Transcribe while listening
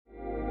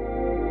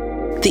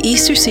The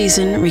Easter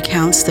season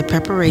recounts the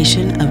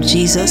preparation of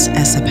Jesus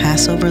as the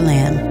Passover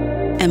lamb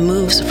and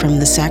moves from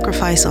the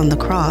sacrifice on the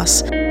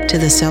cross to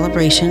the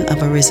celebration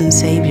of a risen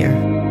Savior.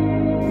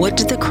 What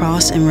did the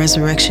cross and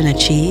resurrection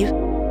achieve?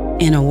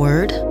 In a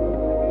word,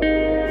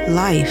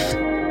 life.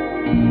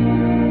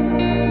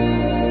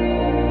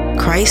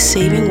 Christ's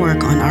saving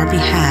work on our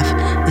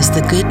behalf is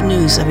the good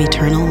news of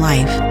eternal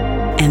life,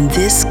 and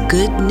this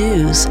good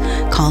news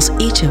calls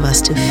each of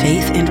us to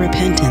faith and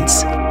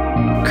repentance.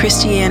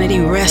 Christianity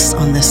rests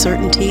on the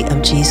certainty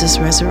of Jesus'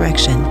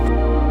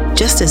 resurrection.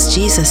 Just as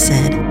Jesus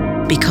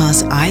said,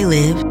 "Because I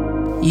live,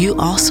 you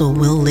also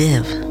will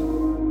live."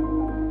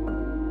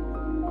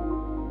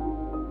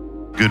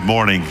 Good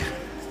morning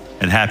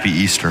and happy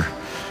Easter.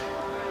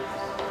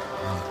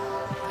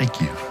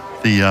 Thank you.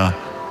 The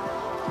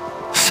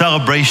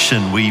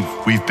celebration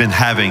we've been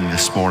having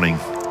this morning,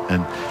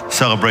 and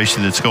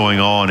celebration that's going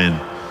on in,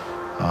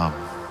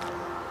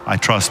 I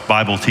trust,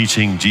 Bible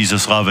teaching,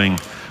 Jesus loving,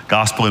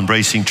 gospel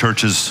embracing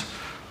churches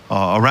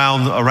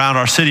around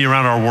our city,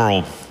 around our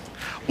world.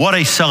 What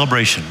a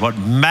celebration! What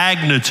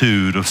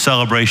magnitude of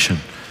celebration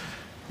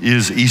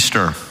is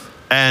Easter,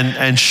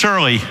 and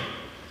surely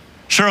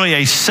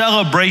a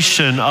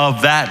celebration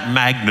of that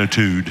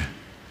magnitude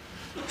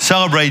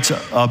celebrates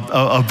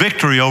a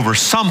victory over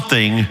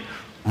something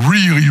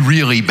really,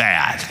 really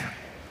bad.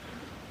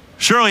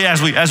 Surely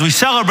as we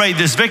celebrate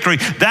this victory,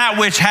 that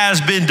which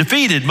has been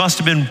defeated must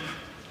have been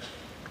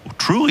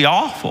truly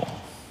awful.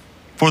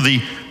 For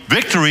the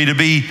victory to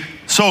be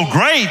so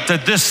great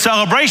that this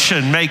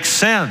celebration makes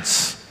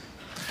sense.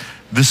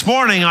 This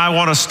morning, I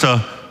want us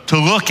to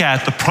look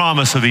at the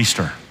promise of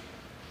Easter.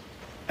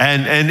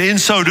 And in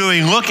so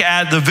doing, look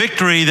at the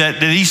victory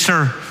that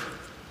Easter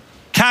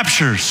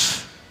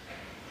captures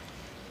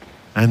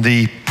and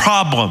the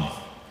problem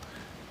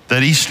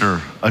that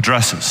Easter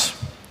addresses.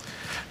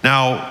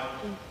 Now,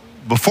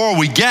 before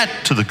we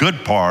get to the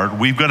good part,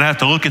 we're going to have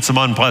to look at some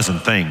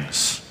unpleasant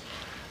things.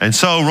 And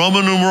so,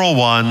 Roman numeral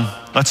 1,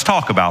 let's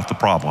talk about the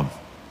problem.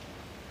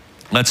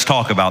 Let's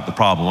talk about the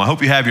problem. I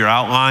hope you have your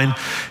outline.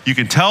 You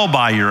can tell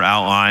by your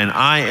outline,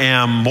 I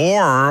am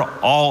more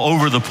all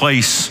over the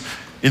place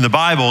in the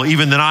Bible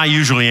even than I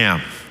usually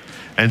am.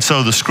 And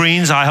so the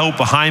screens, I hope,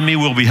 behind me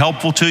will be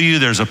helpful to you.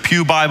 There's a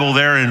Pew Bible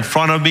there in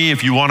front of me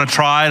if you want to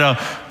try to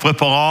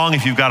flip along.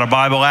 If you've got a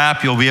Bible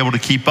app, you'll be able to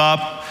keep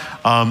up.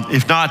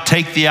 If not,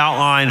 take the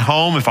outline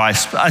home.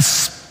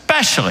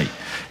 Especially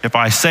if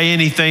I say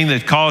anything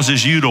that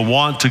causes you to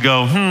want to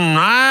go,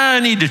 I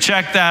need to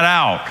check that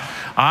out.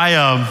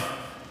 I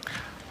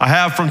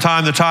have from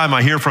time to time,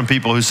 I hear from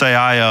people who say,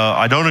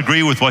 I don't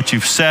agree with what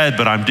you've said,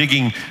 but I'm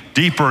digging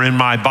deeper in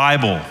my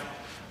Bible.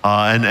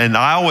 And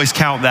I always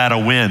count that a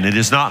win. It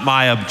is not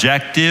my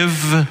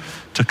objective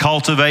to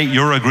cultivate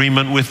your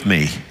agreement with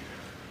me.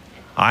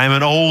 I am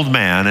an old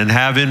man and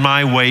have in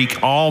my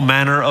wake all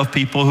manner of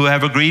people who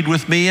have agreed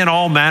with me and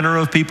all manner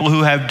of people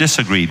who have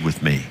disagreed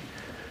with me.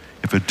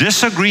 If a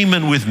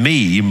disagreement with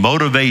me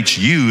motivates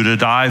you to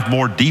dive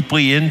more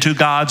deeply into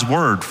God's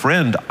word,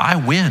 friend, I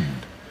win.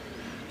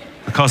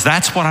 Because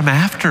that's what I'm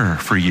after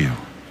for you,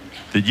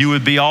 that you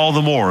would be all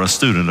the more a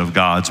student of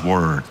God's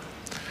word.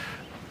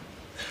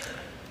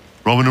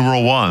 Roman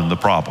numeral 1, the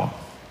problem.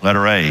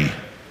 Letter A,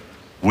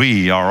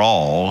 we are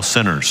all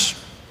sinners.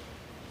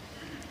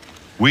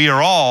 We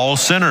are all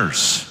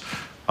sinners.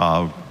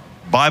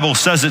 Bible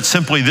says it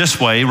simply this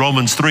way,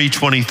 Romans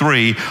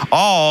 3:23,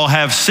 all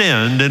have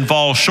sinned and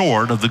fall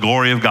short of the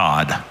glory of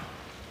God.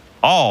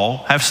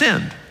 All have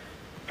sinned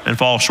and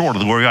fall short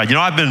of the glory of God. You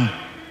know,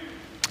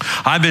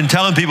 I've been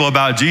telling people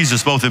about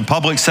Jesus both in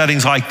public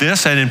settings like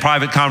this and in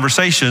private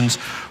conversations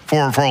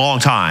for a long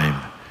time.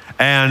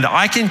 And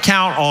I can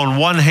count on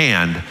one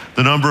hand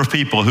the number of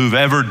people who've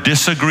ever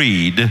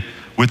disagreed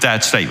with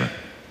that statement,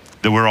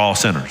 that we're all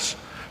sinners.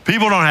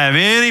 People don't have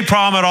any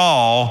problem at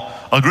all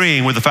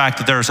agreeing with the fact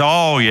that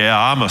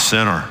I'm a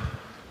sinner.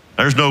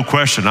 There's no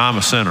question I'm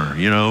a sinner.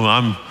 You know,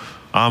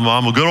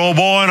 I'm a good old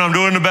boy and I'm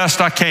doing the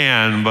best I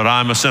can, but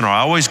I'm a sinner.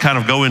 I always kind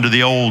of go into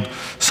the old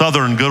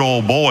Southern good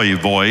old boy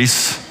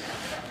voice.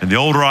 And the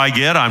older I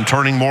get, I'm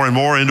turning more and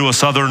more into a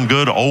Southern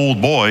good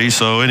old boy.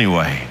 So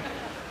anyway,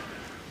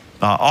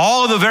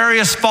 all of the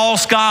various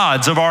false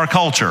gods of our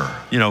culture,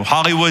 you know,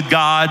 Hollywood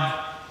God,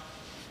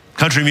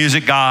 country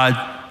music God,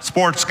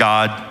 sports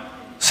God,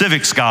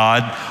 civics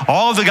God,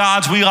 all of the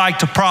gods we like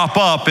to prop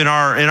up in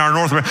our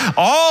North America,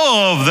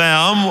 all of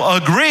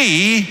them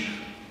agree,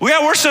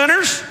 we're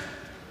sinners.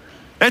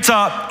 It's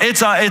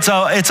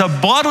a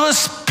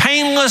bloodless,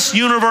 painless,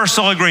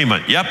 universal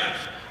agreement. Yep,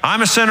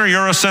 I'm a sinner,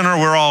 you're a sinner,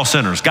 we're all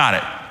sinners. Got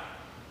it.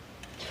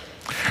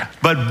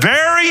 But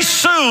very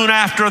soon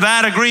after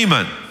that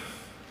agreement,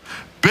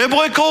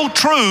 biblical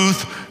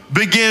truth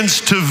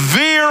begins to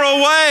veer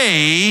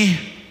away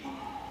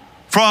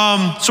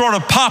from sort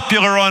of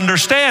popular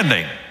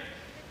understanding.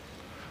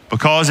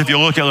 Because if you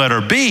look at letter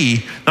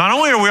B, not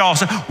only are we all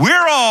sinners,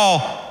 we're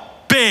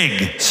all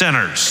big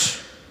sinners.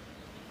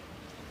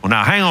 Well,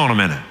 now hang on a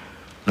minute.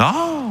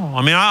 No,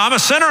 I mean, I'm a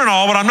sinner and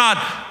all, but I'm not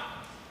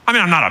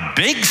a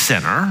big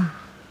sinner.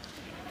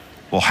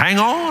 Well, hang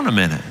on a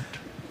minute.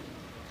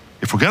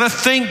 If we're going to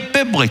think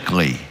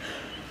biblically,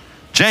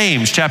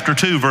 James chapter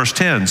 2, verse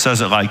 10 says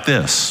it like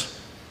this.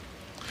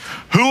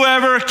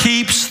 Whoever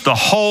keeps the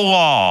whole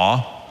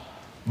law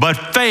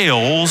but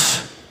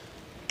fails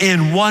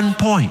in one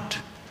point.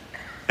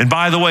 And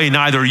by the way,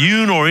 neither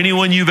you nor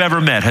anyone you've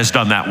ever met has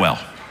done that well.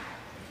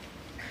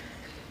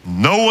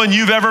 No one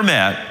you've ever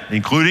met,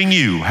 including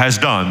you, has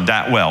done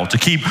that well to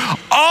keep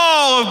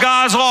all of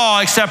God's law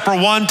except for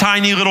one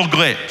tiny little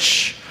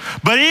glitch.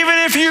 But even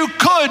if you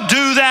could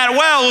do that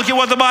well, look at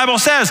what the Bible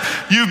says.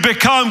 You've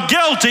become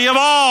guilty of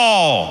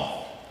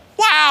all.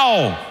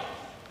 Wow.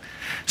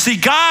 See,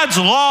 God's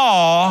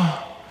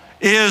law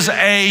is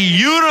a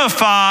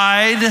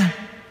unified,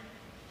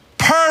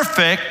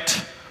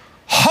 perfect,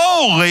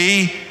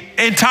 holy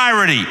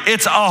entirety.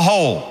 It's a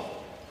whole.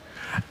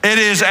 It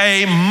is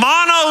a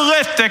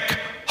monolithic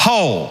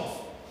whole.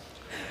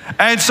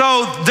 And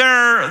so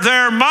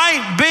there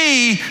might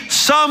be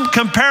some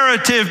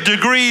comparative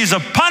degrees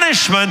of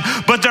punishment,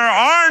 but there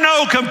are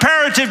no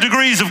comparative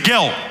degrees of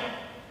guilt.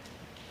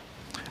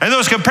 And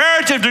those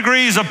comparative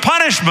degrees of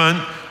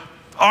punishment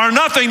are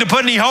nothing to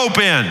put any hope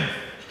in.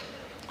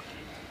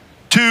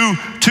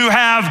 To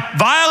have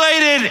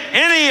violated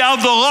any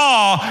of the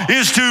law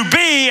is to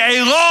be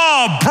a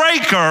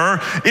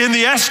lawbreaker in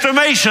the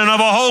estimation of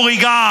a holy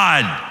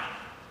God.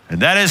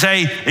 And that is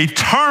an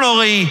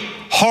eternally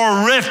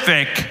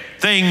horrific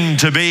thing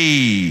to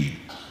be.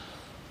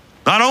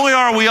 Not only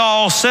are we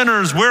all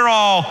sinners, we're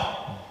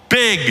all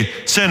big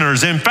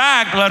sinners. In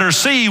fact, letter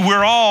C,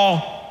 we're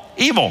all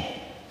evil.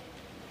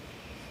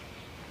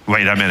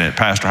 Wait a minute,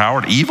 Pastor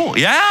Howard, evil?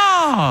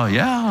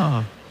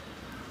 Yeah.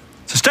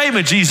 It's a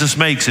statement Jesus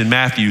makes in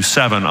Matthew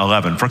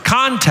 7:11. For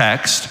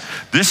context,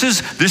 this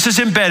is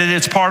embedded,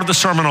 it's part of the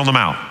Sermon on the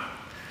Mount.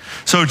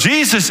 So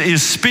Jesus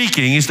is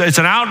speaking, it's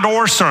an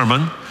outdoor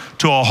sermon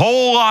to a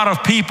whole lot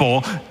of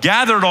people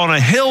gathered on a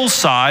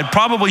hillside,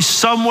 probably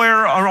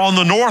somewhere on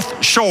the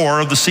north shore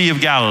of the Sea of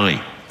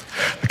Galilee.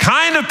 The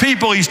kind of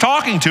people he's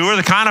talking to are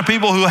the kind of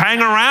people who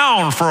hang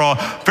around for a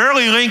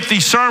fairly lengthy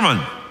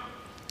sermon.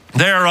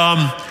 They're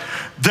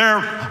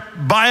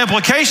by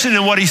implication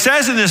in what he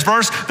says in this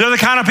verse, they're the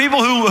kind of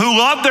people who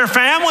love their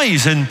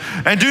families and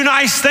do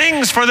nice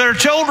things for their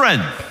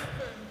children.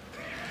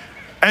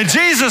 And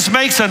Jesus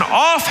makes an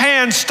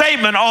offhand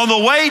statement on the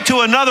way to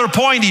another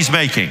point he's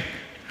making.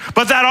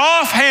 But that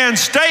offhand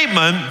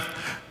statement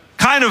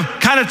kind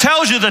of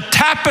tells you the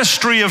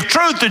tapestry of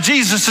truth that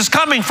Jesus is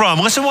coming from.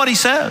 Listen what he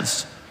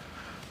says.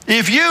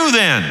 If you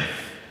then,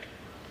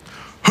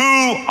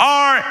 who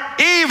are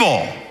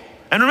evil,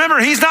 and remember,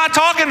 he's not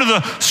talking to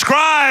the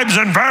scribes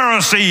and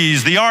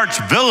Pharisees, the arch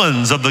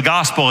villains of the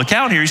gospel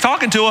account here. He's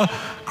talking to a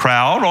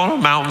crowd on a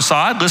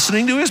mountainside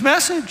listening to his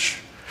message.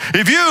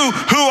 If you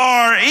who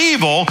are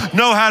evil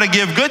know how to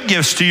give good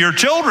gifts to your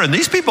children,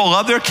 these people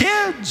love their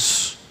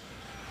kids.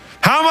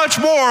 How much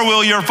more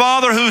will your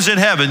Father who's in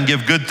heaven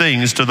give good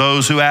things to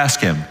those who ask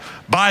him?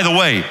 By the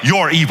way,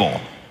 you're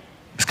evil.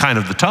 It's kind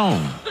of the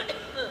tone.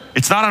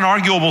 It's not an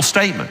arguable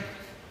statement.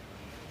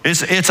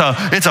 It's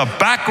a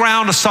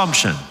background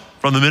assumption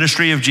from the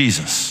ministry of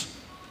Jesus.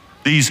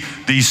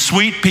 These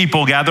sweet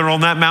people gathered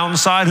on that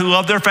mountainside who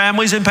love their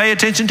families and pay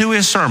attention to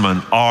his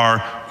sermon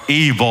are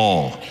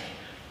evil.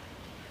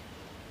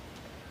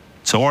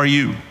 So are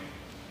you.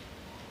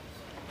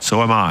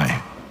 So am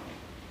I,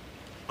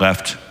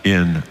 left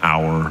in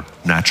our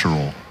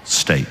natural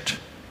state.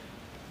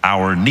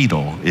 Our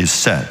needle is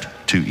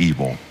set to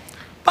evil.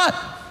 But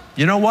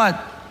you know what?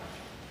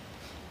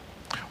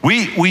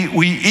 We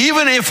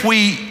even if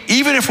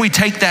we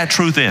take that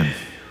truth in,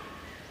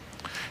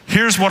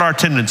 here's what our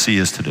tendency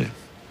is to do.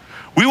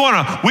 We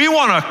want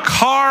to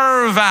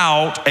carve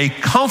out a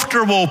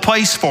comfortable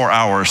place for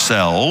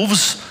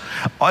ourselves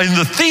in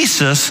the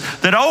thesis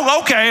that,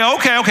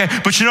 okay,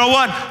 but you know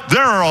what?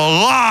 There are a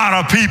lot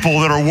of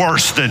people that are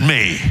worse than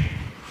me.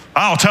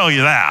 I'll tell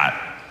you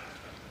that.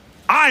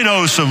 I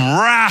know some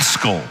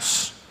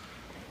rascals.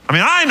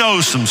 I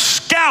know some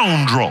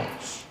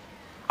scoundrels.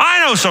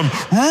 I know some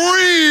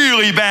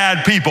really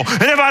bad people.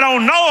 And if I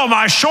don't know them,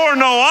 I sure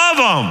know of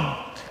them.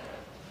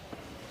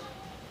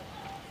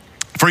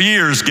 For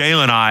years,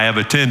 Gail and I have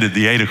attended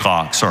the 8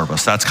 o'clock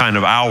service. That's kind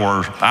of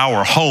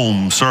our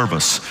home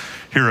service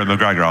here at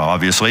McGregor.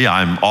 Obviously,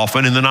 I'm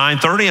often in the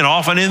 9:30 and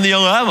often in the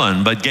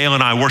 11, but Gail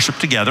and I worship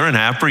together and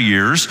have for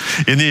years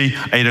in the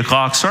 8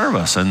 o'clock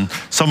service. And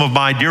some of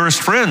my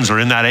dearest friends are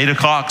in that 8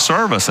 o'clock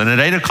service. And at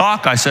 8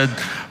 o'clock, I said,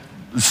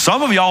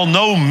 some of y'all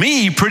know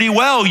me pretty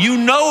well. You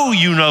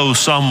know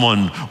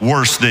someone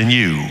worse than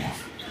you.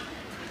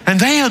 And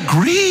they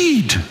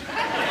agreed.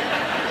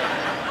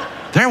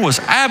 There was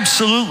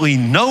absolutely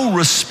no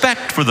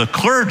respect for the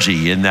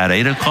clergy in that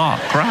 8 o'clock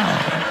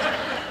crowd.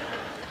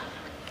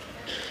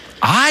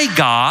 I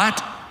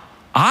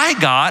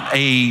got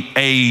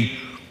a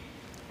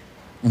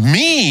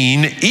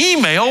mean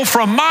email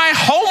from my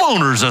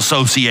homeowners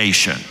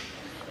association.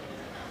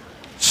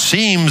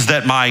 Seems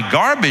that my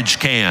garbage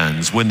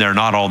cans, when they're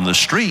not on the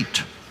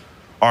street,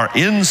 are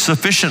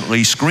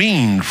insufficiently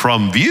screened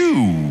from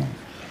view.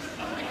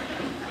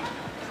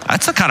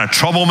 That's the kind of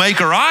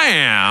troublemaker I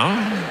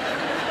am.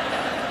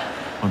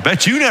 I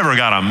bet you never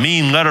got a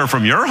mean letter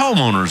from your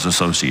homeowners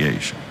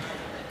association.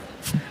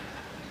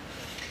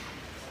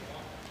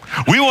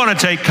 We want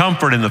to take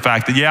comfort in the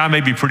fact that, yeah, I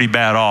may be pretty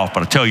bad off,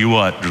 but I tell you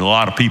what, there's a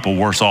lot of people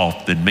worse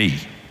off than me.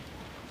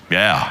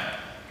 Yeah.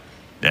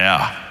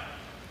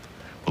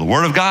 Well, the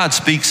Word of God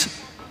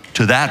speaks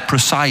to that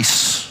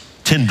precise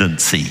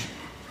tendency.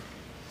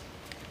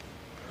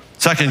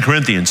 2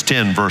 Corinthians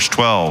 10, verse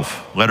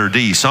 12, letter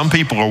D. Some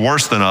people are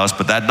worse than us,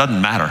 but that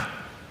doesn't matter.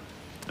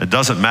 It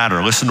doesn't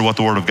matter. Listen to what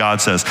the Word of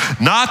God says.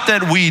 Not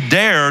that we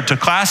dare to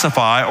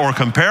classify or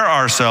compare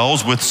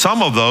ourselves with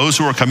some of those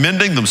who are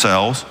commending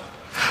themselves,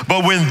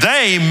 but when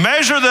they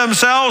measure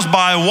themselves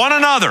by one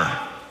another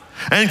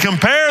and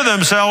compare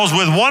themselves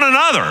with one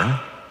another,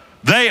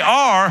 they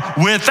are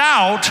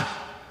without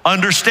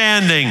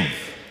understanding.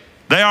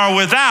 They are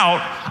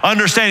without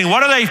understanding.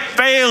 What are they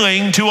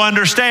failing to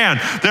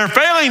understand? They're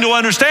failing to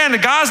understand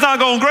that God's not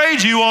going to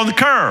grade you on the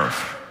curve.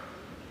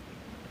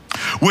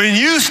 When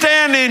you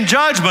stand in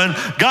judgment,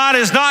 God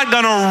is not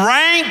going to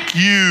rank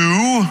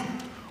you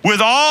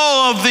with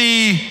all of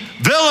the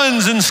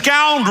villains and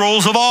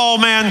scoundrels of all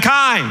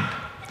mankind.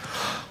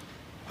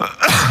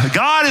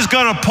 God is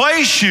going to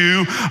place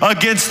you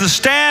against the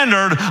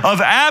standard of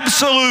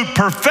absolute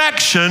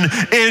perfection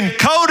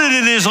encoded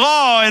in His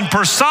law and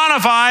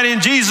personified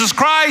in Jesus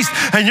Christ,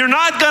 and you're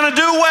not going to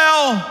do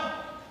well.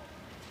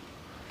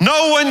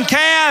 No one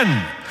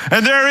can.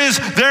 And there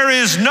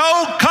is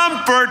no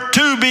comfort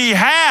to be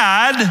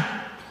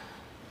had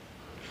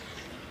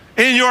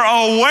in your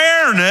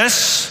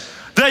awareness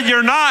that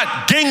you're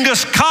not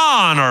Genghis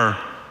Khan or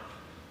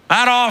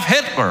Adolf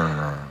Hitler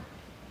or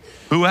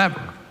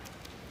whoever.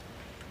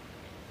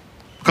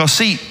 Because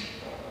see,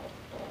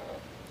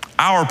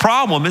 our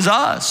problem is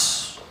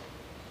us.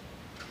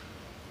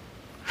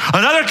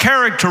 Another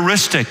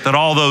characteristic that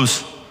all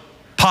those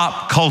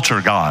pop culture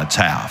gods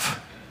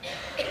have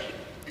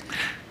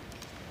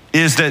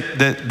is that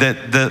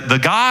the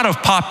God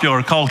of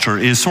popular culture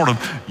is sort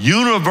of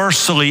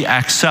universally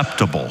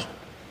acceptable.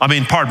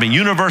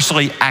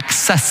 Universally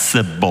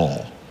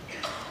accessible.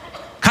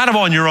 Kind of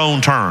on your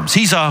own terms.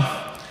 He's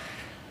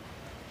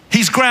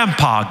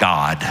Grandpa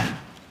God.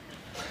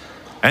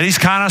 And he's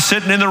kind of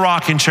sitting in the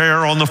rocking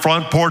chair on the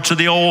front porch of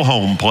the old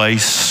home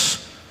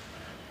place,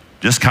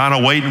 just kind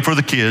of waiting for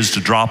the kids to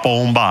drop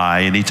on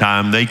by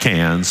anytime they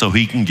can so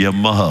he can give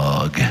them a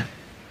hug.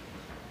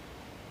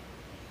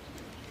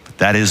 But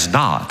that is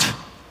not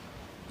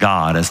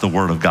God as the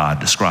Word of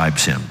God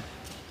describes Him,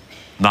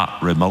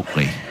 not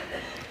remotely.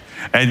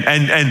 And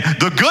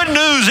the good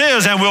news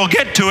is, and we'll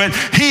get to it,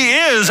 He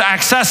is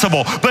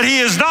accessible, but He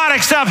is not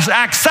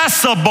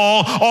accessible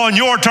on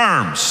your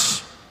terms.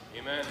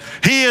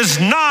 He is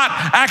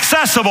not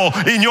accessible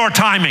in your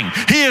timing.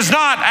 He is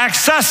not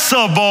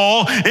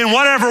accessible in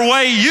whatever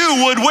way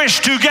you would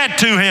wish to get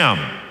to Him.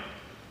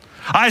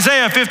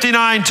 Isaiah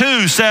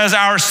 59:2 says,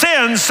 our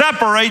sin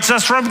separates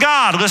us from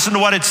God. Listen to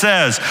what it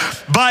says.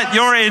 But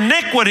your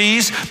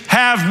iniquities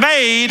have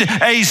made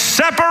a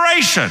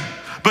separation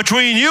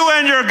between you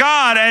and your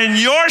God, and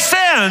your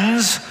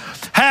sins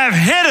have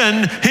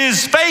hidden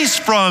His face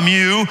from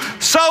you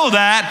so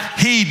that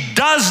He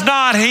does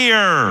not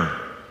hear.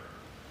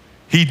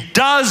 He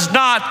does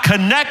not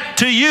connect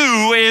to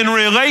you in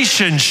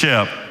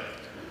relationship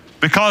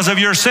because of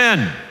your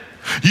sin.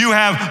 You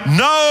have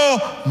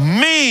no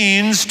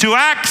means to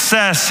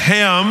access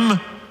Him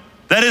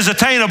that is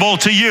attainable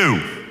to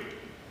you.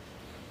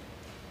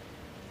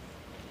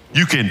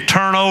 You can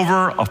turn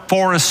over a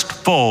forest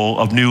full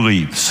of new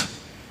leaves.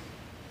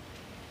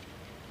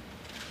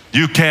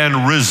 You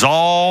can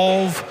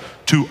resolve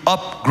to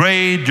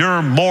upgrade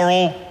your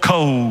moral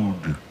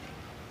code.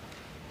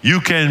 You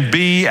can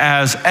be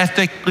as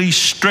ethically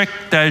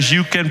strict as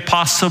you can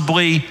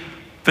possibly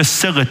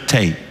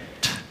facilitate.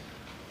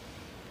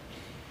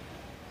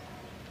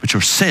 But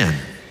your sin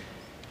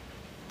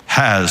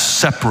has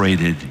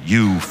separated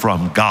you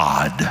from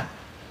God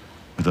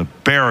with a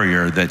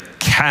barrier that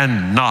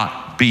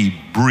cannot be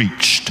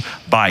breached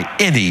by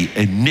any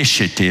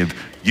initiative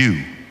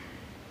you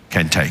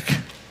can take.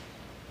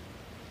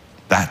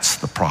 That's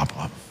the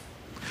problem.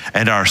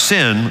 And our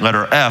sin,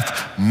 letter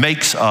F,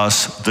 makes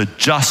us the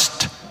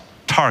just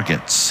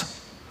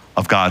targets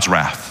of God's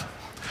wrath.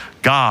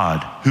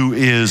 God, who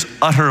is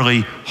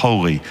utterly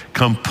holy,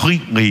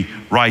 completely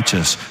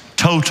righteous,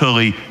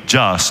 totally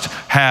just,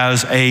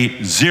 has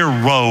a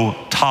zero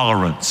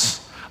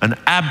tolerance, an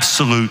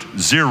absolute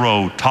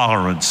zero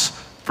tolerance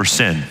for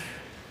sin.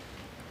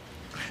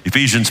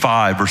 Ephesians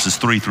 5, verses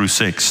 3 through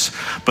 6.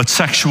 But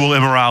sexual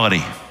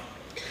immorality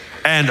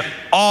and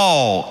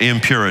all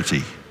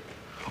impurity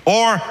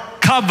or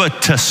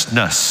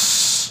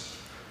covetousness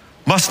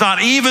must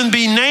not even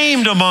be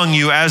named among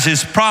you as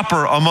is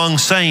proper among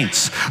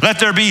saints. Let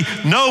there be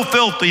no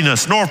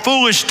filthiness, nor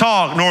foolish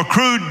talk, nor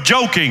crude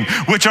joking,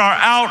 which are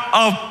out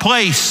of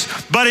place.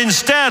 But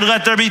instead,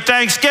 let there be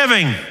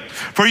thanksgiving.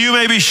 For you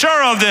may be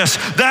sure of this,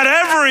 that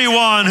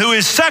everyone who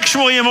is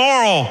sexually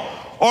immoral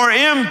or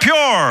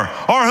impure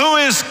or who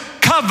is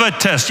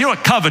covetous. You know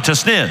what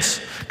covetousness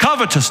is?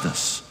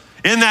 Covetousness.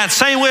 In that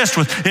same list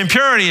with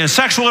impurity and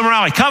sexual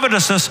immorality,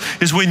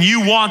 covetousness is when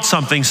you want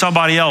something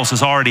somebody else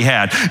has already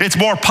had. Its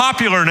more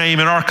popular name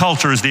in our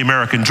culture is the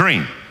American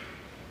dream.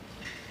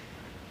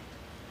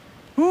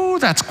 Ooh,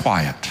 that's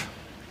quiet.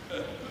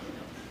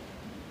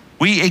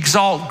 We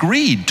exalt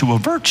greed to a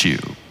virtue.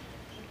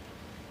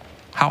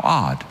 How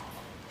odd.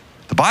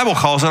 The Bible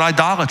calls it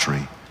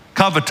idolatry.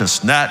 Covetous,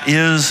 that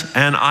is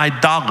an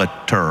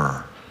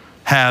idolater,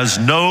 has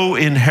no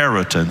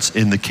inheritance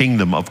in the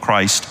kingdom of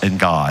Christ and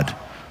God.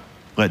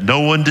 Let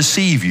no one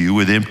deceive you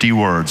with empty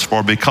words,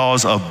 for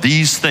because of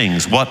these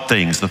things, what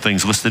things? The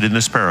things listed in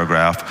this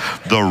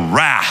paragraph, the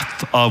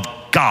wrath of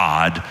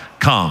God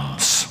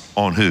comes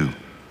on who?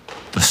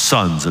 The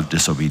sons of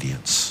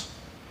disobedience.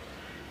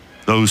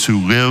 Those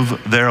who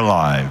live their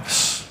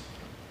lives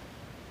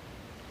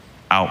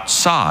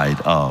outside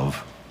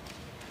of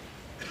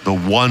the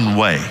one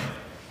way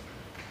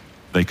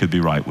they could be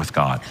right with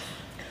God.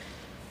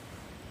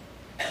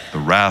 The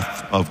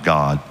wrath of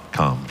God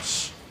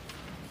comes.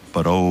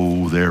 But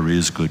oh, there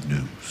is good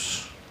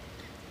news.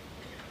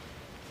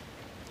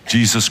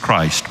 Jesus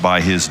Christ,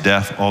 by his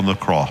death on the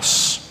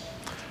cross,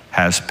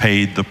 has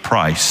paid the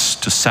price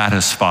to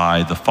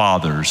satisfy the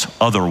Father's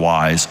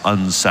otherwise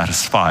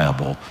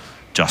unsatisfiable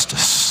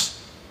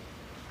justice.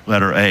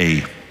 Letter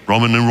A,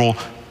 Roman numeral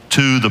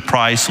 2, the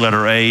price.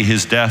 Letter A,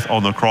 his death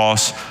on the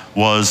cross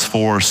was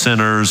for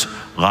sinners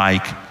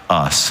like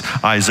us.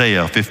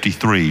 Isaiah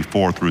 53,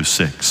 4 through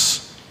 6.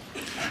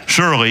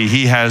 Surely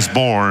he has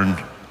borne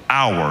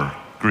our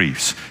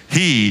griefs.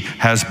 He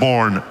has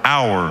borne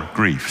our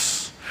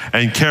griefs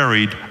and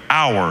carried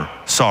our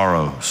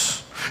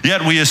sorrows.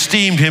 Yet we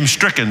esteemed him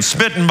stricken,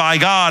 smitten by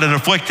God, and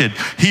afflicted.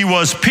 He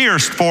was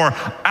pierced for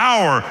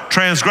our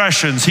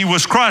transgressions. He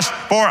was crushed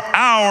for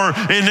our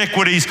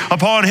iniquities.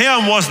 Upon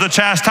him was the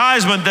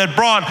chastisement that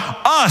brought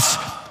us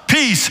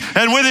peace,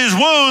 and with his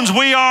wounds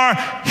we are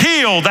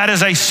healed. That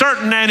is a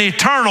certain and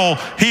eternal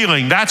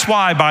healing. That's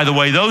why, by the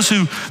way, those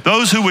who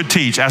would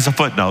teach, as a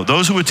footnote,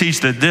 those who would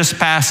teach that this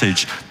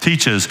passage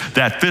teaches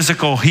that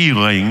physical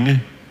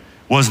healing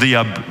was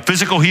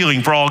physical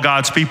healing for all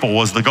God's people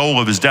was the goal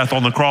of his death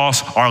on the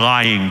cross, are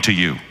lying to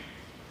you.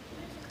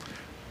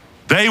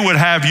 They would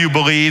have you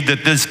believe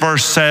that this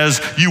verse says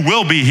you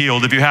will be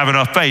healed if you have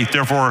enough faith.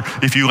 Therefore,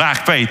 if you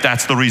lack faith,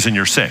 that's the reason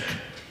you're sick.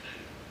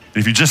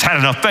 If you just had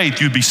enough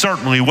faith, you'd be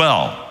certainly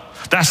well.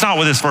 That's not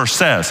what this verse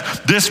says.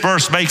 This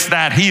verse makes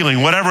that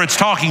healing, whatever it's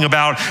talking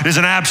about, is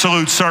an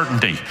absolute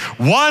certainty.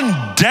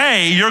 One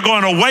day you're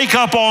going to wake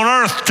up on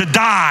earth to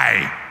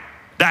die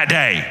that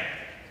day,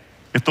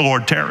 if the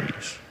Lord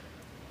tarries.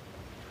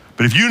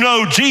 But if you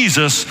know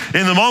Jesus,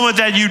 in the moment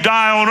that you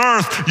die on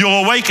earth,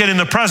 you'll awaken in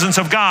the presence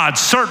of God,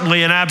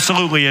 certainly and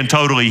absolutely and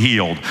totally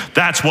healed.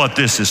 That's what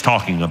this is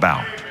talking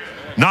about.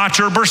 Not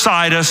your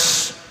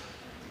bursitis,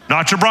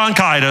 not your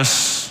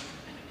bronchitis,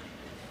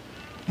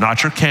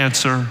 not your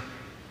cancer.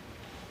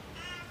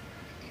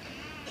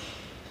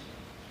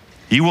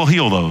 He will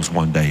heal those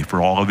one day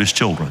for all of his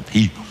children.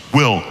 He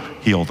will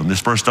heal them.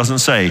 This verse doesn't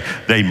say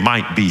they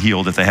might be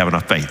healed if they have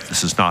enough faith.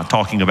 This is not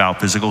talking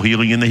about physical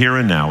healing in the here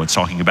and now. It's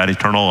talking about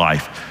eternal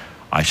life.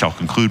 I shall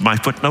conclude my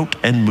footnote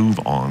and move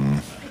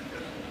on.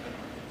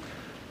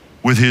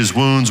 With his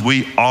wounds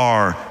we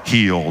are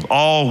healed.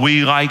 All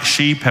we like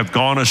sheep have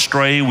gone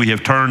astray. We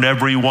have turned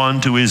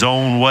everyone to his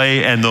own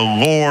way, and the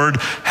Lord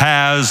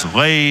has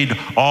laid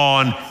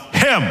on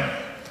him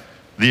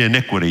the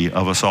iniquity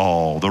of us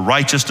all. The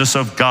righteousness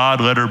of God,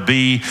 letter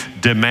B,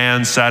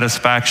 demands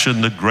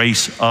satisfaction. The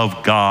grace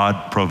of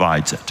God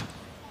provides it.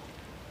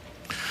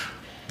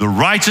 The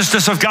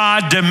righteousness of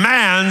God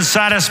demands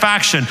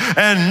satisfaction,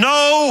 and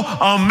no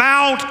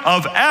amount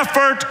of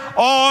effort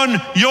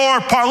on your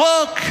part.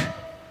 Look,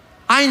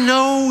 I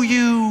know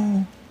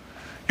you.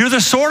 You're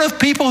the sort of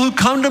people who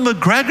come to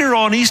McGregor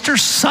on Easter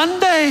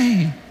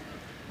Sunday.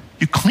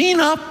 You clean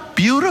up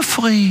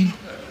beautifully.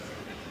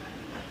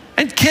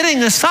 And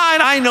kidding aside,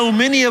 I know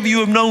many of you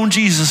have known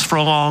Jesus for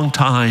a long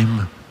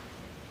time.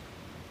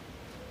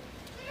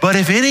 But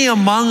if any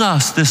among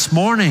us this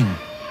morning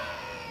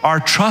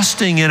are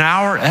trusting in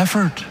our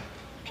effort,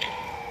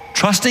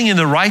 trusting in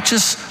the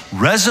righteous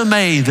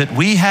resume that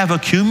we have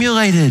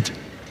accumulated,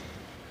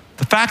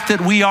 the fact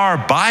that we are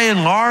by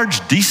and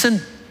large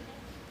decent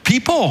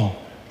people,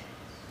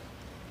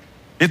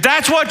 if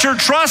that's what you're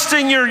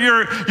trusting,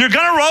 you're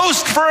gonna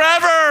roast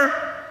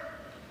forever.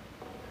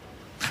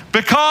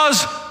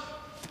 Because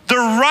the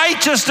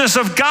righteousness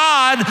of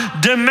God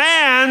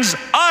demands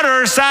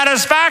utter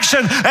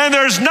satisfaction, and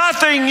there's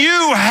nothing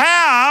you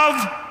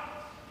have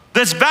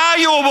that's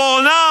valuable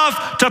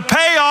enough to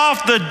pay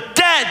off the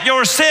debt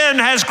your sin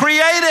has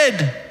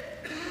created.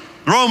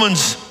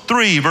 Romans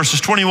 3,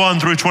 verses 21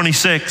 through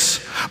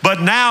 26.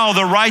 But now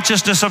the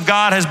righteousness of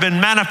God has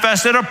been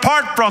manifested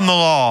apart from the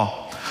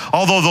law,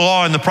 although the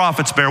law and the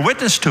prophets bear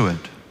witness to it.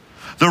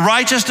 The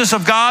righteousness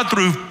of God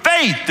through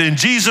faith in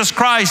Jesus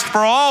Christ for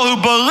all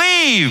who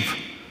believe.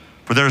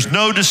 For there's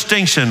no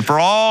distinction, for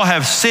all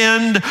have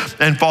sinned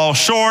and fall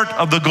short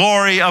of the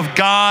glory of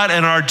God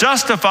and are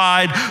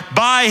justified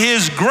by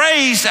his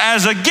grace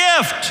as a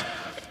gift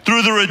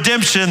through the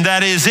redemption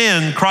that is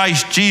in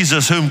Christ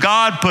Jesus, whom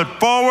God put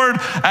forward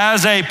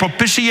as a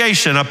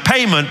propitiation, a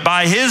payment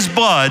by his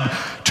blood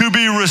to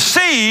be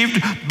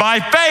received by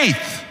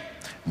faith.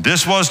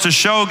 This was to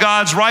show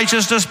God's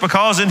righteousness,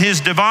 because in his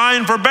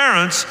divine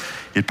forbearance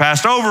it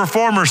passed over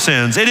former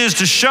sins. It is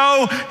to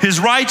show his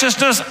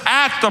righteousness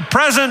at the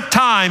present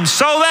time,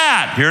 so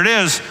that, here it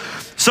is,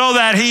 so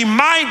that he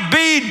might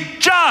be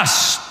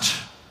just.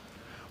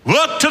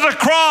 Look to the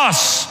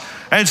cross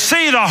and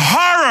see the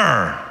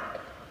horror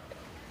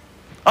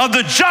of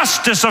the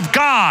justice of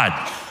God.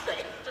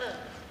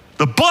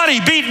 The bloody,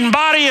 beaten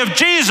body of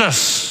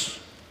Jesus,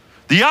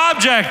 the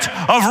object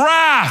of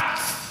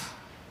wrath.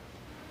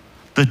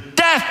 The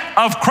death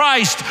of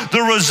Christ,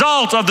 the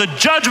result of the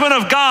judgment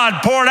of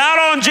God poured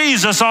out on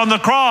Jesus on the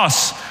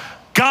cross.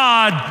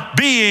 God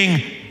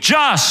being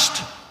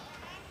just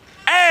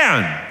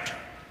and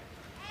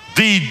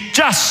the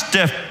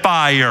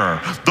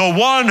justifier, the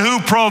one who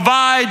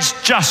provides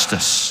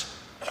justice,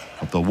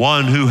 the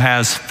one who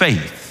has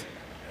faith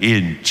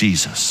in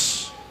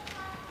Jesus.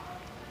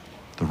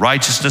 The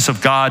righteousness of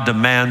God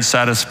demands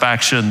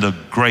satisfaction. The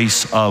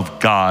grace of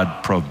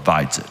God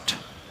provides it.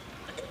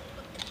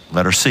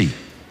 Letter C.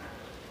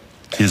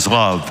 His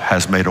love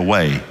has made a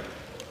way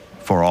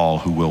for all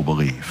who will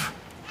believe.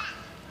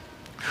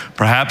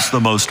 Perhaps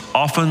the most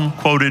often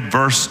quoted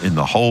verse in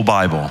the whole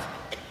Bible.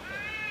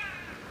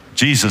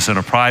 Jesus in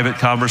a private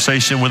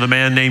conversation with a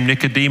man named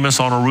Nicodemus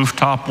on a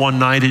rooftop one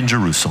night in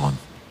Jerusalem.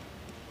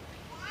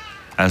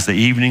 As the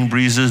evening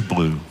breezes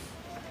blew,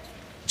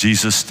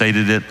 Jesus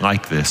stated it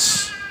like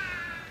this: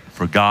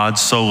 "For God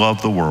so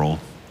loved the world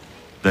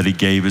that he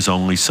gave his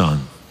only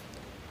Son,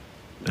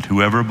 that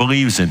whoever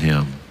believes in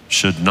him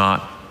should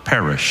not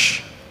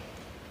perish,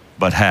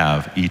 but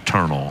have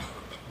eternal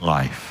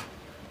life."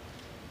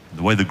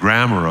 The way the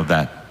grammar of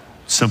that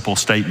simple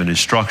statement is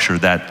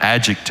structured, that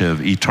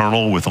adjective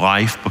eternal with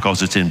life,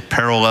 because it's in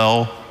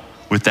parallel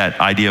with that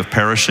idea of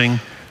perishing,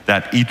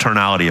 that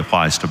eternality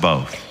applies to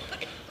both.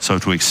 So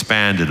to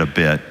expand it a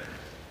bit,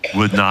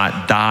 would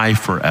not die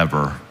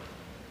forever,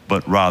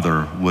 but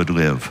rather would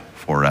live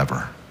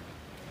forever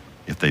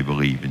if they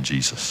believe in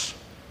Jesus.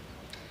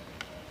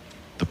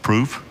 The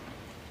proof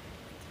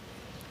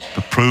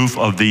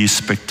of these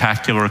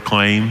spectacular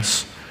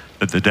claims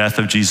that the death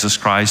of Jesus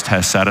Christ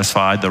has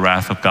satisfied the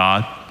wrath of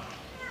God,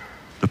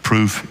 the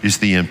proof is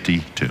the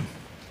empty tomb.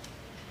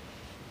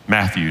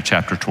 Matthew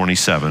chapter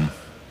 27,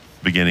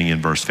 beginning in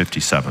verse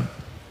 57.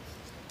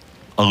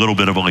 A little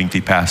bit of a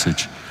lengthy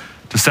passage.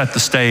 To set the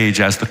stage,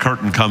 as the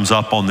curtain comes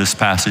up on this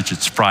passage,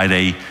 it's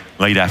Friday,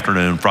 late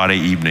afternoon, Friday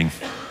evening.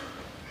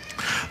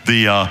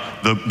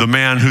 The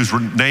man who's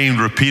named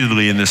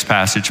repeatedly in this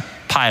passage,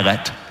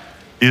 Pilate,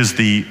 is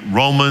the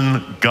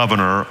Roman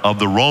governor of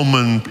the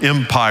Roman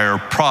Empire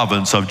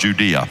province of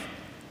Judea.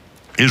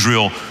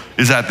 Israel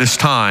is at this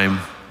time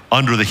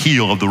under the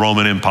heel of the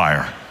Roman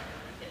Empire.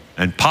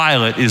 And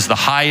Pilate is the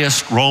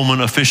highest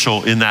Roman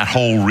official in that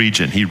whole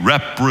region. He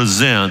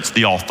represents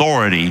the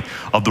authority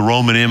of the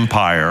Roman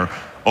Empire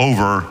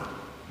over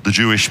the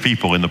Jewish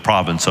people in the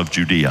province of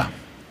Judea.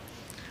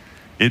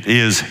 It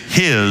is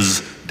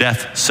his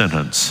death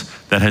sentence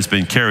that has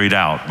been carried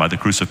out by the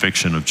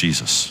crucifixion of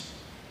Jesus.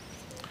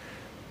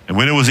 And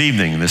when it was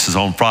evening, and this is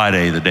on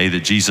Friday, the day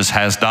that Jesus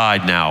has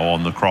died now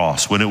on the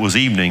cross, when it was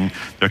evening,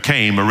 there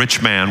came a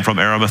rich man from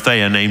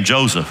Arimathea named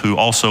Joseph, who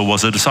also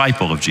was a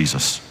disciple of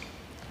Jesus.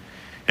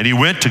 And he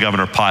went to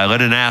Governor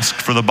Pilate and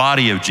asked for the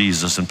body of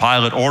Jesus, and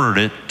Pilate ordered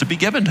it to be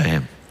given to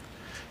him.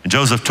 And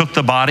Joseph took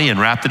the body and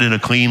wrapped it in a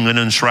clean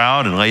linen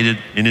shroud and laid it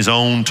in his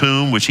own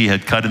tomb, which he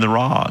had cut in the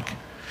rock.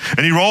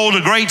 And he rolled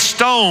a great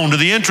stone to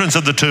the entrance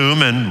of the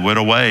tomb and went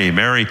away.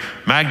 Mary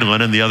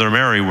Magdalene and the other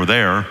Mary were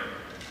there,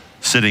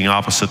 sitting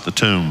opposite the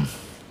tomb.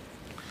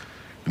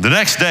 And the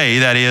next day,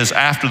 that is,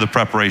 after the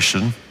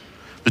preparation,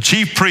 the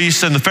chief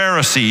priests and the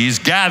Pharisees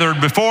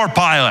gathered before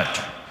Pilate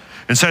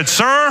and said,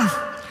 "Sir,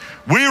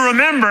 we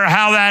remember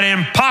how that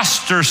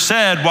impostor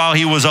said while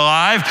he was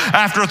alive,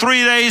 'After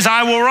 3 days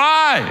I will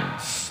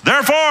rise.'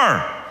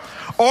 Therefore,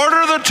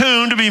 order the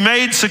tomb to be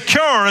made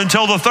secure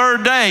until the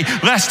third day,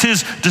 lest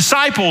his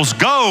disciples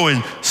go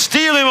and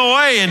steal him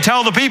away and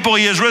tell the people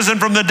he has risen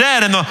from the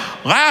dead, and the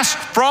last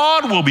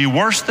fraud will be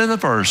worse than the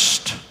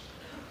first."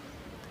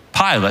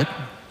 Pilate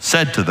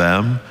said to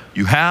them,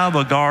 "You have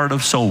a guard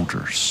of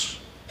soldiers."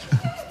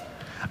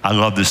 I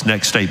love this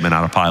next statement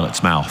out of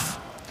Pilate's mouth.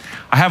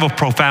 I have a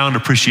profound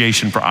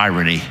appreciation for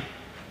irony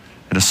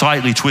and a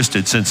slightly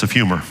twisted sense of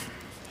humor.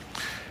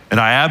 And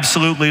I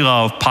absolutely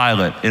love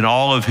Pilate in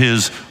all of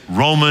his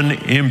Roman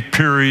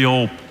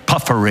imperial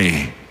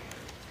puffery.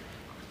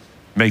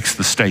 Makes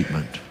the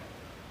statement,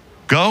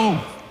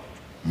 "Go,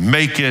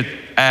 make it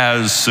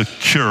as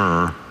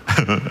secure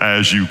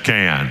as you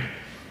can."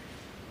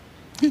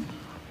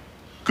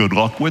 Good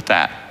luck with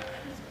that.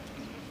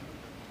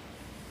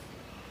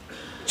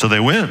 So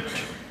they went.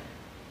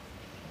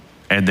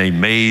 and they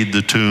made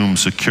the tomb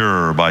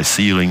secure by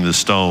sealing the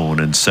stone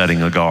and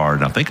setting a guard.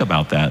 Now think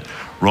about that.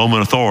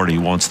 Roman authority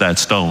wants that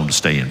stone to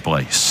stay in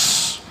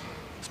place.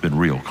 It's been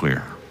real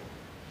clear.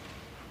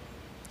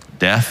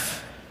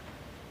 Death,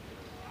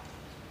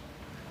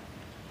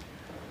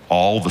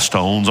 all the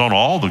stones on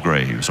all the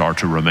graves are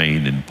to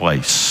remain in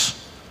place.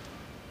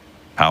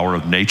 Power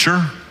of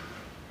nature,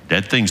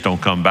 dead things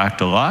don't come back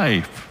to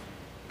life.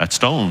 That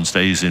stone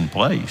stays in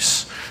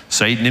place.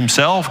 Satan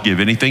himself, give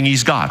anything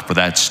he's got for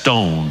that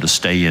stone to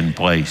stay in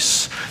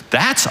place.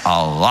 That's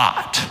a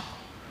lot.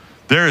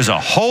 There is a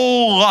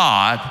whole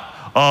lot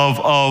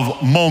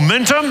of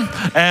momentum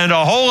and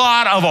a whole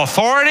lot of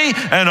authority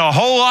and a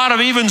whole lot of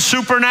even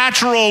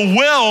supernatural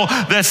will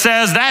that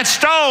says that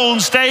stone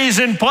stays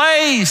in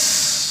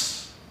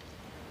place.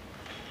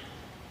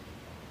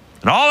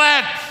 And all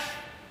that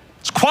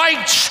is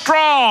quite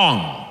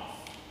strong.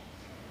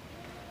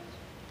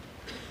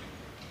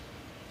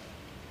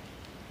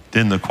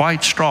 Then the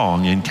quite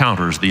strong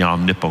encounters the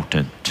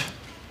omnipotent.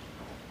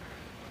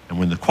 And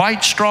when the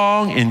quite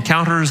strong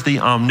encounters the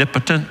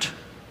omnipotent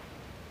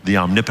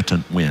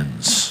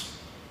wins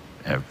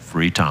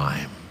every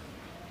time.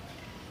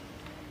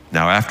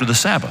 Now after the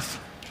Sabbath,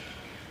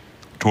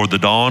 toward the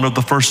dawn of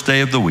the first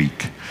day of the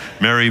week,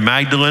 Mary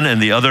Magdalene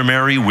and the other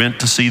Mary went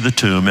to see the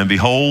tomb, and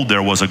behold,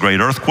 there was a great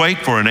earthquake,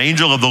 for an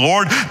angel of the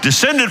Lord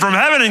descended from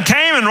heaven and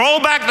came and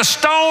rolled back the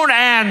stone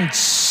and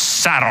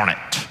sat on it.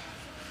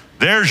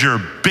 There's your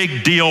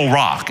big deal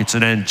rock. It's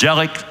an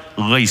angelic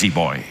lazy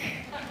boy.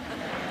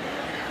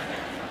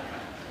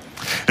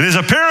 And his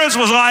appearance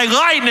was like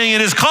lightning,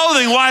 and his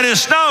clothing white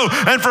as snow.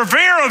 And for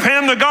fear of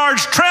him, the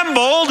guards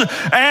trembled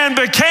and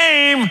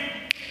became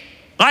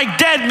like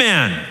dead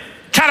men,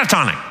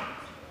 catatonic.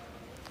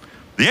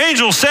 The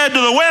angel said to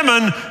the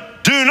women,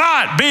 "Do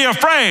not be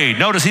afraid."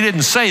 Notice he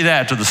didn't say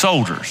that to the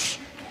soldiers.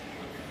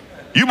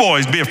 You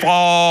boys be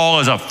all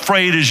as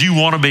afraid as you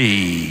want to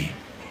be.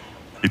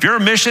 If your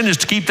mission is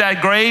to keep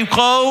that grave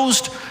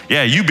closed,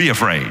 yeah, you be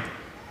afraid.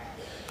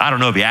 I don't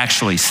know if he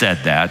actually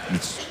said that.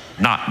 It's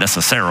not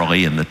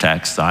necessarily in the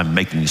text. I'm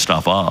making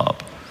stuff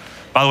up.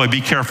 By the way,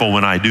 be careful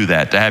when I do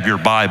that, to have your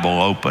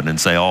Bible open and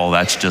say, oh,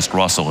 that's just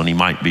Russell and he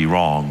might be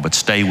wrong, but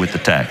stay with the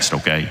text,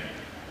 okay?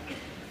 He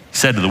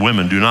said to the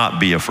women, "Do not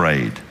be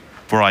afraid,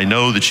 for I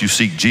know that you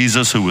seek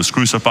Jesus who was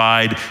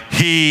crucified.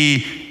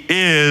 He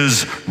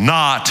is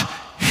not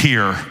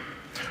here,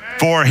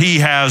 for he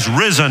has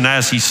risen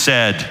as he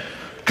said.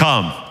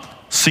 Come,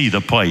 see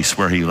the place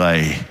where he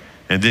lay,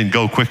 and then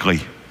go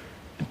quickly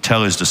and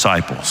tell his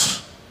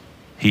disciples,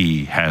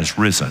 he has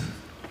risen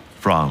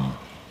from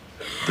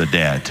the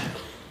dead."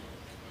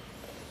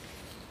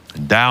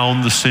 And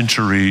down the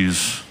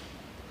centuries,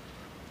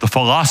 the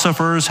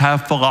philosophers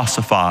have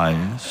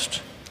philosophized.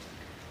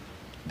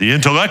 The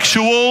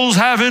intellectuals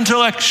have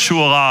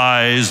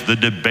intellectualized. The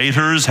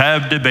debaters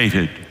have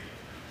debated.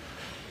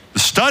 The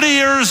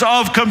studiers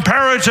of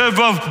comparative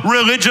of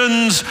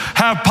religions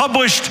have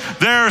published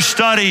their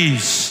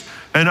studies.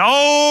 And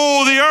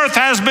oh, the earth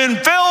has been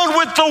filled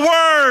with the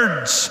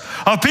words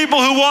of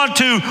people who want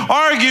to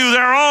argue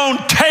their own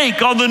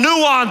take on the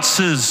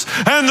nuances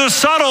and the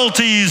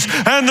subtleties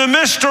and the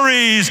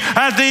mysteries.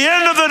 At the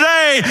end of the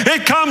day,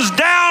 it comes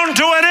down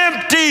to an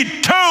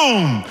empty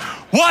tomb.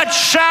 What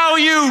shall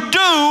you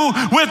do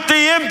with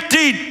the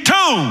empty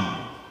tomb?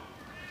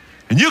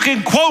 And you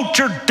can quote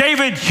your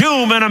David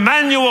Hume and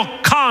Immanuel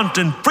Kant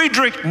and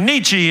Friedrich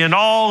Nietzsche and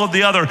all of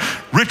the other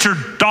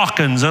Richard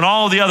Dawkins and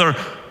all the other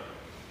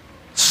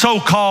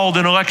so-called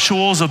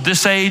intellectuals of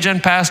this age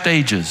and past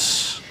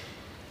ages.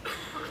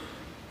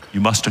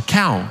 You must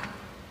account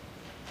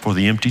for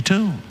the empty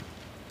tomb,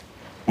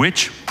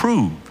 which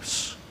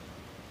proves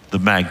the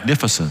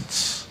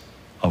magnificence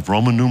of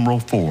Roman numeral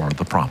 4,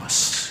 the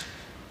promise.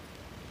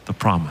 The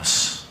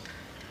promise.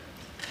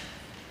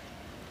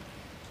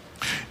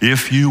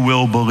 If you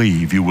will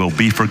believe, you will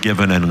be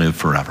forgiven and live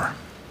forever.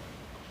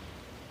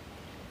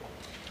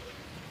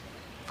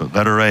 But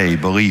letter A,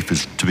 belief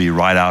is to be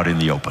right out in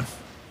the open.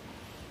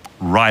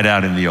 Right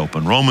out in the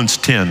open. Romans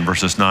 10,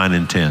 verses 9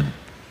 and 10.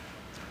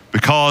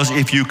 Because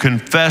if you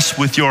confess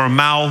with your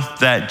mouth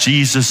that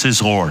Jesus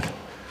is Lord,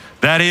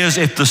 that is,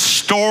 if the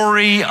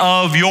story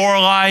of your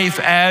life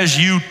as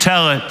you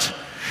tell it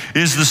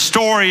is the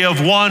story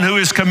of one who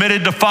is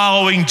committed to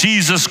following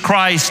Jesus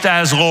Christ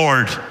as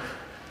Lord,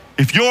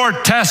 if your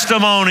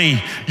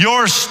testimony,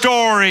 your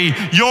story,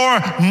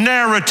 your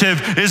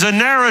narrative is a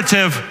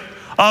narrative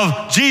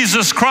of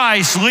Jesus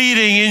Christ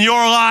leading in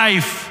your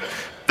life,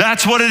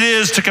 that's what it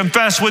is to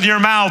confess with your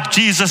mouth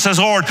Jesus as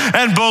Lord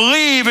and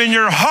believe in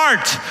your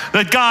heart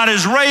that God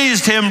has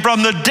raised him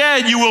from the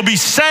dead, you will be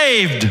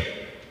saved.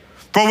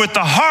 For with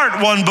the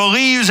heart one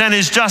believes and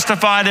is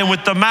justified, and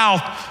with the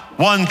mouth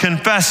one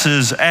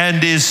confesses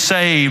and is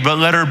saved. But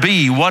letter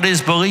B, what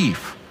is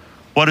belief?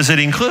 What does it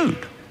include?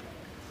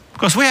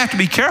 Because we have to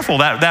be careful.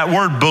 That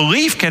word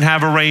belief can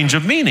have a range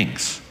of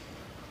meanings.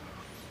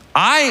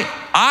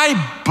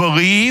 I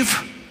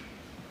believe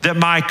that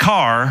my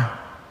car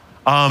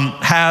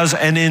has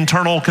an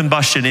internal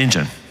combustion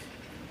engine.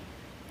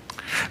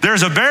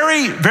 There's a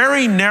very,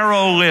 very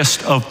narrow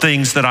list of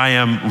things that I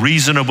am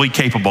reasonably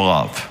capable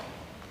of.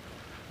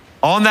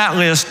 On that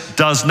list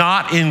does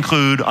not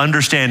include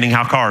understanding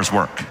how cars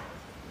work.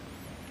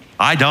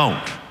 I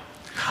don't.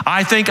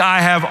 I think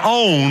I have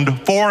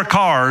owned 4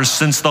 cars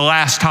since the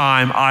last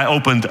time I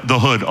opened the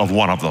hood of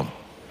one of them.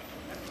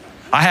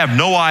 I have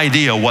no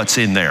idea what's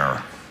in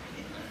there.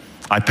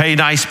 I pay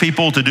nice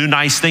people to do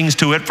nice things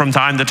to it from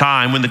time to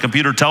time when the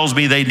computer tells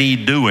me they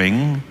need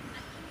doing.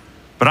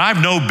 But I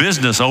have no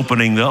business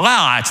opening it's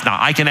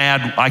not. I can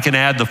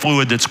add the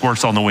fluid that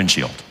squirts on the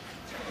windshield.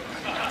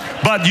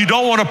 But you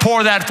don't want to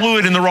pour that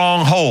fluid in the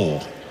wrong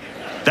hole.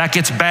 That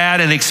gets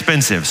bad and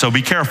expensive, so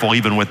be careful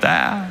even with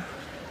that.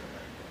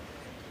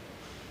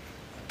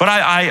 But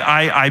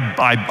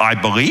I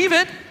believe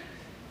it.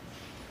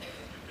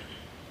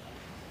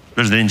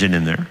 There's an engine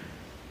in there.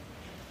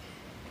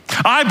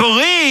 I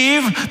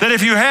believe that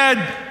if you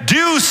head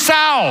due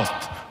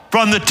south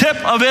from the tip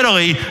of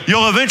Italy,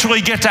 you'll eventually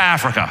get to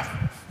Africa.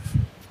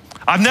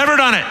 I've never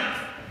done it.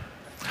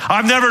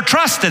 I've never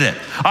trusted it.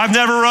 I've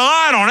never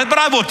relied on it, but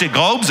I've looked at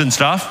globes and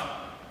stuff.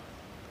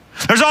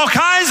 There's all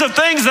kinds of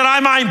things that I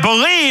might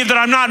believe that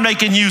I'm not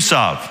making use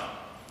of.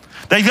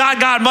 They've not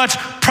got much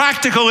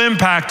practical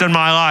impact in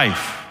my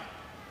life.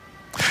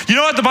 You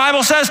know what the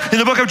Bible says? In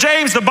the book of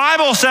James, the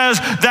Bible says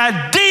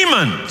that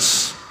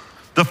demons,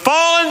 the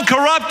fallen,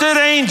 corrupted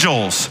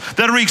angels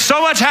that wreak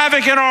so much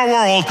havoc in our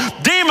world,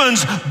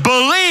 demons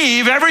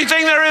believe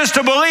everything there is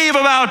to believe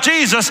about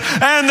Jesus,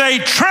 and they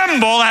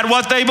tremble at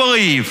what they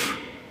believe.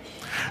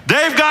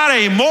 They've got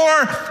a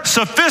more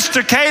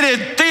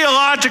sophisticated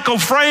theological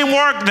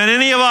framework than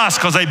any of us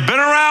because they've been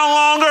around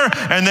longer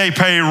and they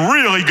pay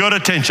really good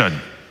attention.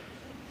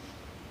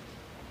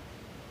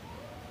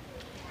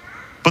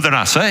 But they're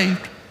not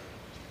saved.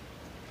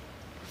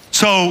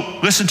 So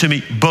listen to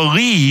me,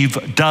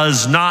 believe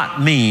does not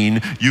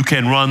mean you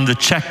can run the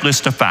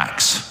checklist of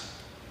facts.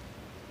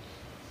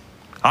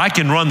 I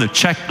can run the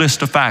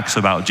checklist of facts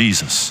about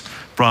Jesus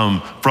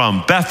from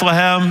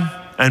Bethlehem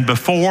and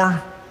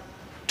before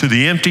to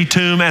the empty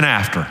tomb and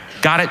after.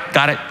 Got it,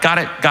 got it, got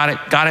it, got it,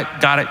 got it,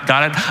 got it,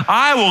 got it.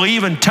 I will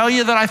even tell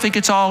you that I think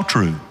it's all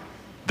true.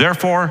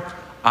 Therefore,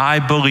 I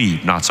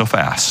believe. Not so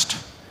fast.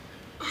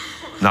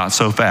 Not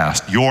so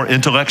fast. Your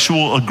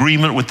intellectual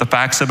agreement with the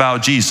facts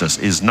about Jesus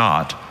is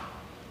not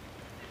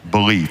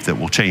belief that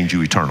will change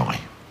you eternally.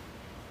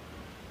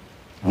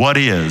 What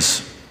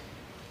is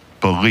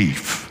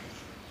belief?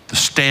 The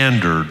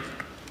standard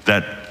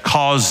that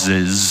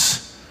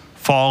causes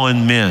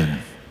fallen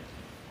men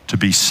to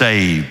be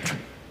saved.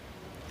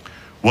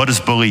 What does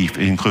belief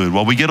include?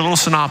 Well, we get a little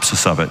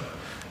synopsis of it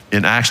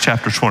in Acts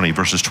chapter 20,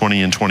 verses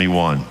 20 and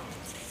 21.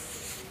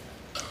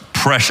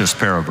 Precious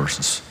pair of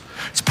verses.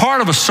 It's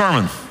part of a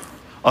sermon,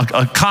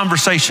 a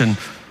conversation,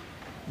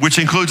 which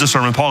includes a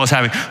sermon Paul is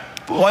having.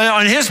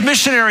 On his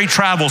missionary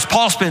travels,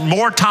 Paul spent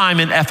more time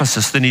in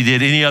Ephesus than he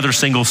did any other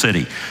single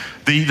city.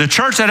 The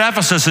church at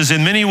Ephesus is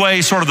in many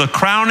ways sort of the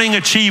crowning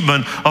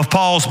achievement of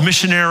Paul's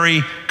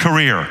missionary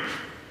career.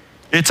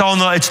 It's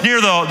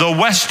near the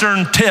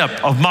western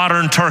tip of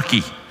modern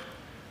Turkey.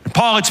 And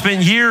Paul had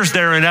spent years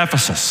there in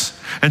Ephesus.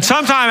 And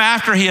sometime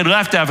after he had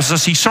left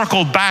Ephesus, he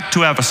circled back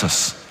to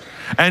Ephesus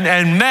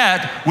and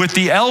met with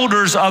the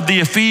elders of the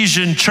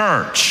Ephesian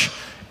church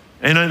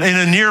in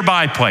a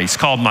nearby place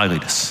called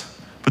Miletus.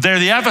 But they're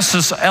the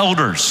Ephesus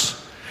elders.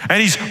 And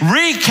he's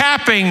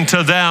recapping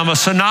to them a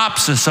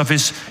synopsis of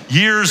his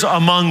years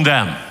among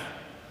them.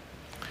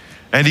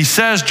 And he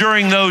says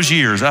during those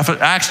years,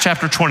 Acts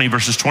chapter 20,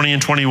 verses 20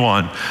 and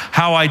 21,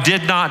 how I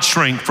did not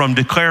shrink from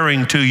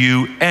declaring to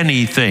you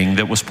anything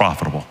that was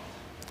profitable.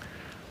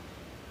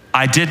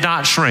 I did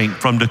not shrink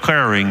from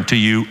declaring to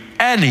you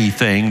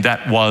anything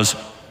that was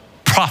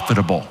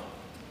profitable.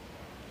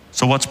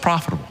 So what's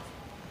profitable?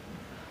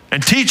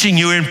 And teaching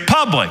you in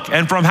public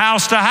and from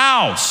house to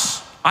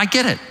house. I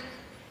get it.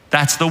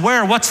 That's the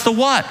where. What's the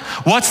what?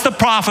 What's the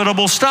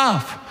profitable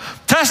stuff?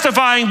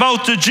 Testifying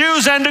both to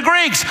Jews and to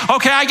Greeks.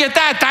 Okay, I get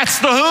that. That's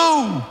the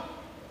who.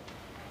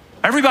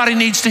 Everybody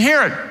needs to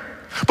hear it.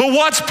 But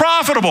what's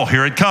profitable?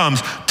 Here it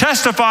comes.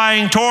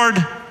 Testifying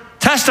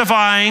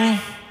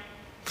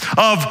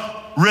of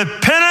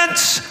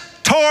repentance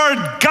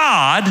toward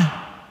God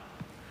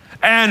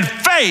and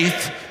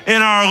faith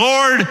in our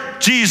Lord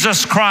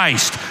Jesus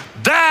Christ.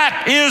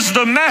 That is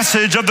the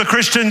message of the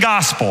Christian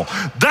gospel.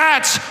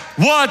 That's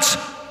what's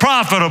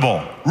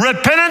profitable.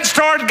 Repentance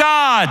toward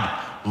God.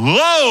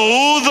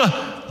 Loathe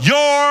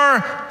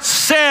your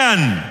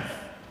sin.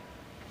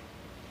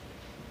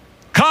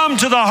 Come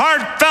to the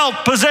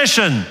heartfelt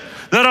position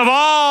that of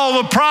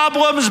all the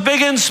problems,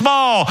 big and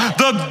small,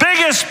 the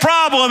biggest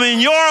problem in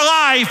your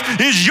life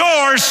is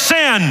your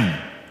sin.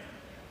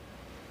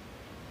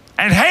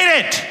 And hate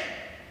it.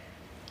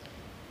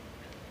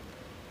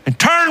 And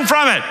turn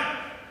from it.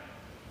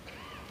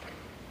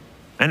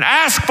 And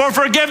ask for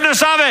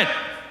forgiveness of it.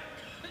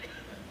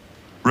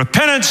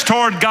 Repentance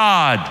toward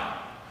God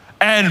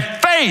and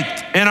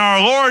faith in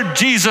our Lord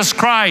Jesus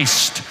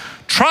Christ.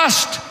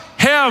 Trust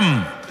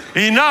Him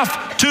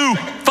enough to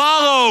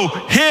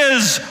follow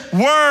his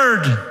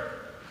word.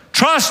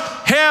 Trust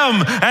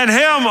him and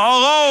him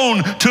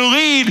alone to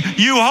lead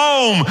you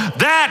home.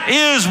 That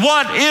is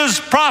what is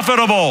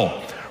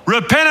profitable.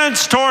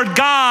 Repentance toward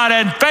God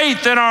and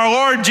faith in our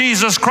Lord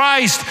Jesus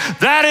Christ.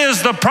 That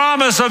is the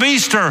promise of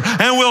Easter,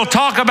 and we'll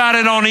talk about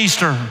it on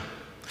Easter.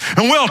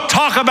 And we'll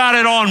talk about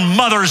it on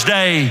Mother's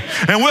Day.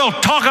 And we'll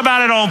talk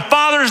about it on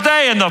Father's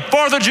Day and the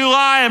 4th of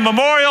July and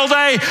Memorial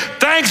Day,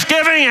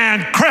 Thanksgiving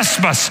and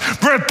Christmas.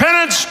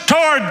 Repentance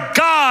toward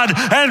God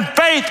and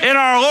faith in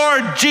our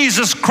Lord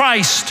Jesus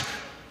Christ.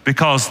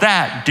 Because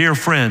that, dear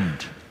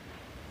friend,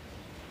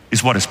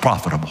 is what is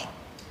profitable.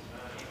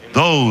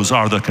 Those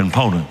are the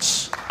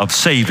components of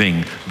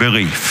saving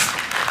belief.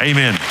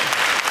 Amen.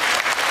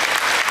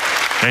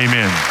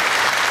 Amen.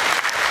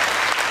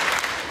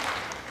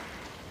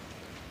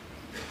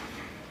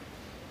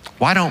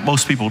 Why don't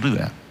most people do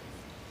that?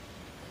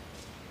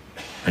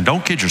 And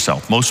don't kid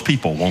yourself, most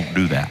people won't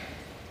do that.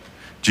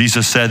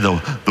 Jesus said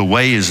the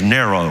way is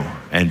narrow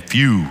and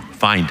few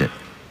find it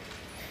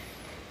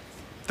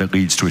that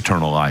leads to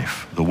eternal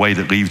life. The way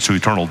that leads to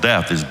eternal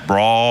death is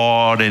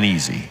broad and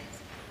easy.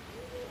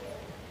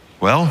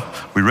 Well,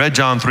 we read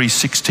John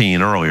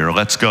 3:16 earlier.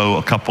 Let's go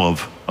a couple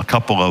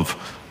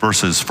of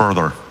verses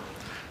further.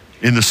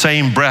 In the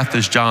same breath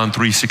as John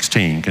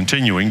 3:16,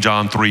 continuing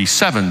John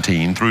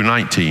 3:17 through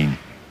 19.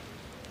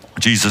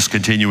 Jesus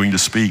continuing to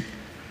speak.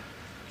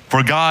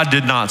 For God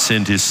did not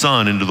send his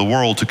Son into the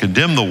world to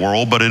condemn the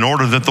world, but in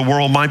order that the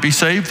world might be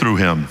saved through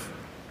him.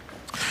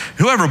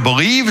 Whoever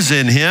believes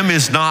in him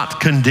is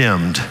not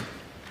condemned,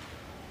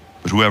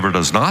 but whoever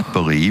does not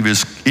believe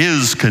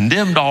is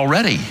condemned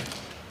already,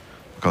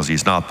 because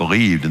he's not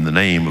believed in the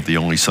name of the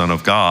only Son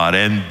of God.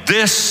 And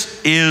this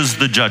is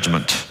the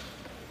judgment.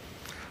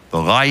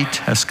 The light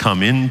has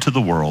come into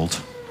the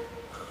world.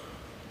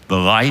 The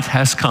light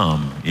has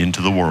come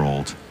into the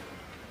world.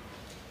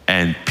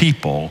 And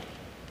people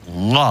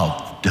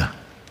loved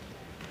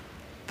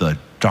the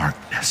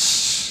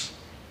darkness.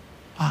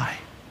 Why?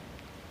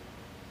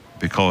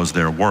 Because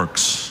their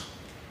works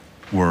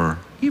were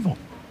evil.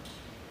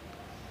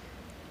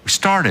 We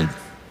started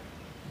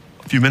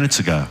a few minutes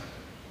ago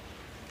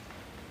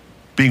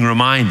being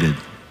reminded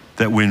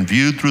that when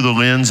viewed through the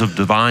lens of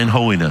divine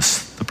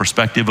holiness, the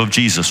perspective of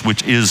Jesus,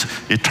 which is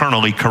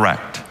eternally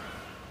correct,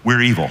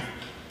 we're evil.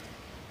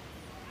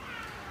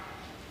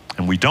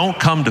 And we don't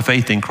come to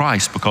faith in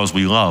Christ because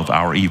we love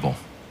our evil.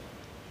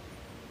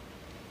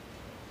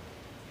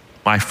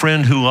 My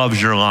friend who loves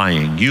your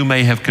lying, you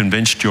may have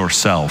convinced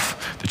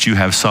yourself that you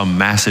have some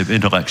massive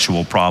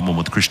intellectual problem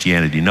with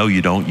Christianity. No,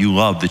 you don't. You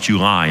love that you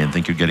lie and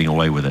think you're getting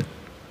away with it.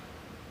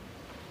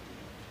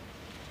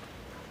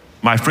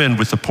 My friend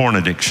with the porn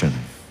addiction,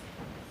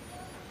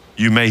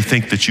 you may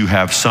think that you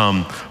have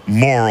some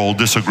moral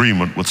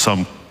disagreement with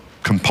some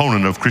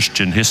component of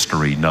Christian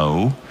history.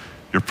 No,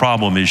 your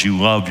problem is you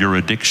love your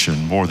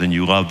addiction more than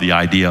you love the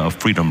idea of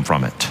freedom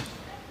from it.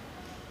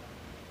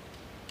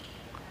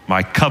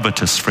 My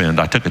covetous friend,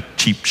 I took a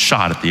cheap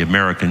shot at the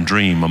American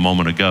dream a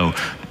moment ago.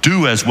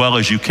 Do as well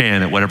as you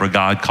can at whatever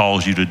God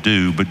calls you to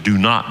do, but do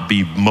not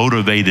be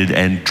motivated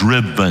and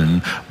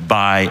driven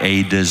by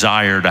a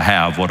desire to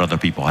have what other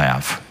people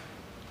have.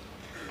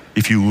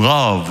 If you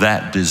love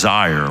that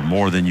desire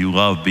more than you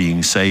love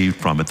being saved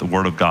from it, the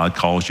Word of God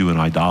calls you an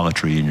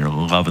idolatry and you're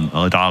loving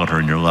idolater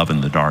and you're loving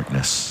the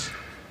darkness.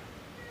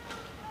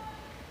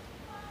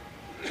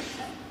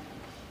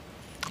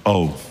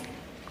 Oh,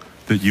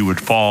 that you would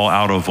fall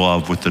out of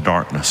love with the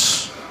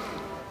darkness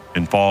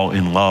and fall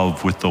in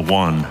love with the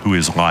one who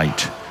is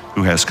light,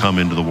 who has come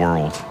into the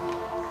world.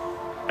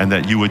 And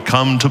that you would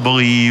come to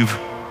believe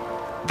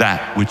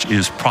that which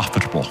is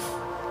profitable,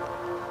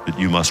 that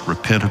you must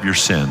repent of your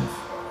sin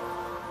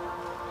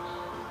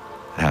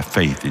and have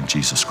faith in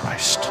Jesus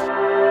Christ.